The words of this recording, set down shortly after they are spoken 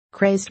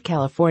Crazed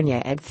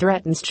California ed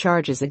threatens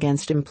charges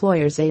against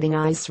employers aiding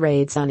ICE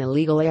raids on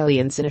illegal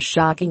aliens in a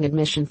shocking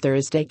admission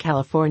Thursday.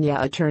 California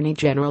Attorney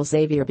General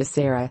Xavier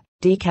Becerra,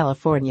 D.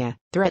 California,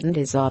 threatened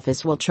his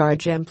office will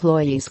charge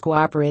employees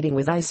cooperating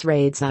with ICE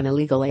raids on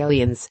illegal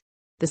aliens.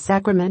 The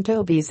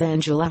Sacramento Bee's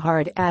Angela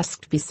Hart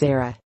asked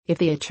Becerra if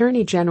the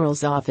Attorney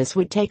General's office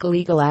would take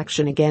legal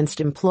action against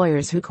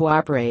employers who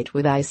cooperate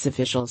with ICE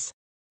officials.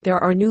 There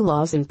are new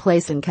laws in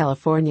place in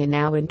California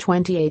now in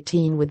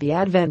 2018 with the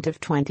advent of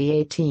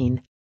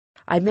 2018.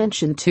 I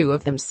mentioned two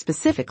of them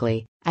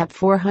specifically, AB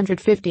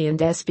 450 and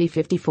SB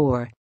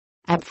 54.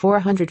 AB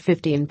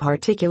 450 in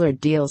particular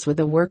deals with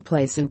the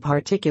workplace in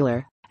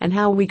particular, and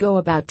how we go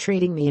about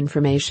treating the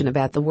information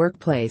about the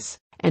workplace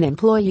and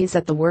employees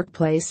at the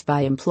workplace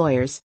by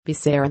employers.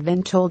 Becerra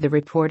then told the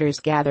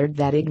reporters gathered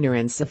that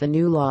ignorance of the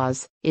new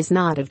laws is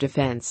not of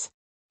defense.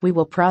 We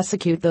will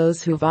prosecute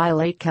those who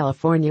violate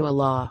California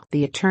law,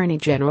 the Attorney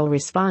General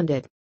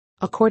responded.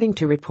 According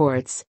to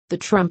reports, the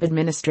Trump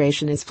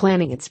administration is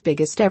planning its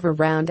biggest ever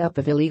roundup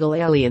of illegal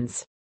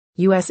aliens.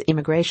 U.S.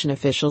 immigration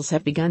officials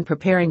have begun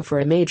preparing for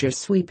a major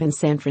sweep in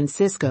San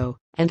Francisco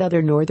and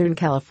other Northern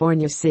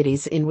California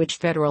cities in which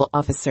federal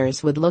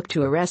officers would look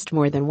to arrest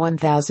more than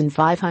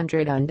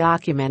 1,500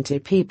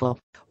 undocumented people,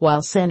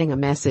 while sending a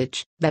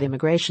message that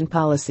immigration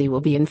policy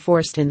will be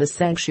enforced in the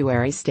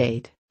sanctuary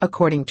state,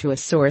 according to a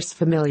source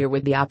familiar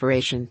with the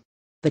operation.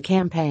 The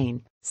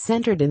campaign,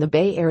 centered in the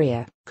Bay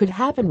Area, could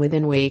happen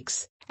within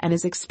weeks and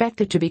is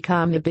expected to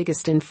become the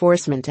biggest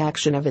enforcement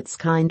action of its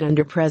kind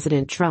under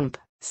President Trump,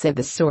 said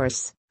the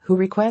source, who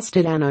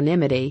requested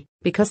anonymity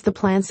because the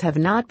plans have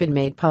not been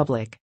made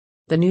public.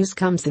 The news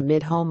comes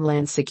amid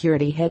Homeland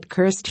Security head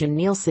Kirstjen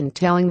Nielsen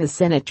telling the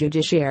Senate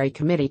Judiciary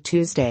Committee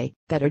Tuesday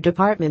that her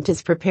department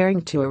is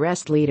preparing to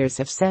arrest leaders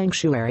of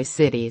sanctuary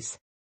cities.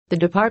 The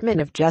Department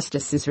of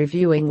Justice is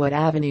reviewing what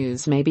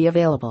avenues may be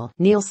available,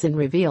 Nielsen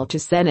revealed to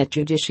Senate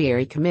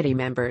Judiciary Committee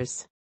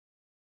members.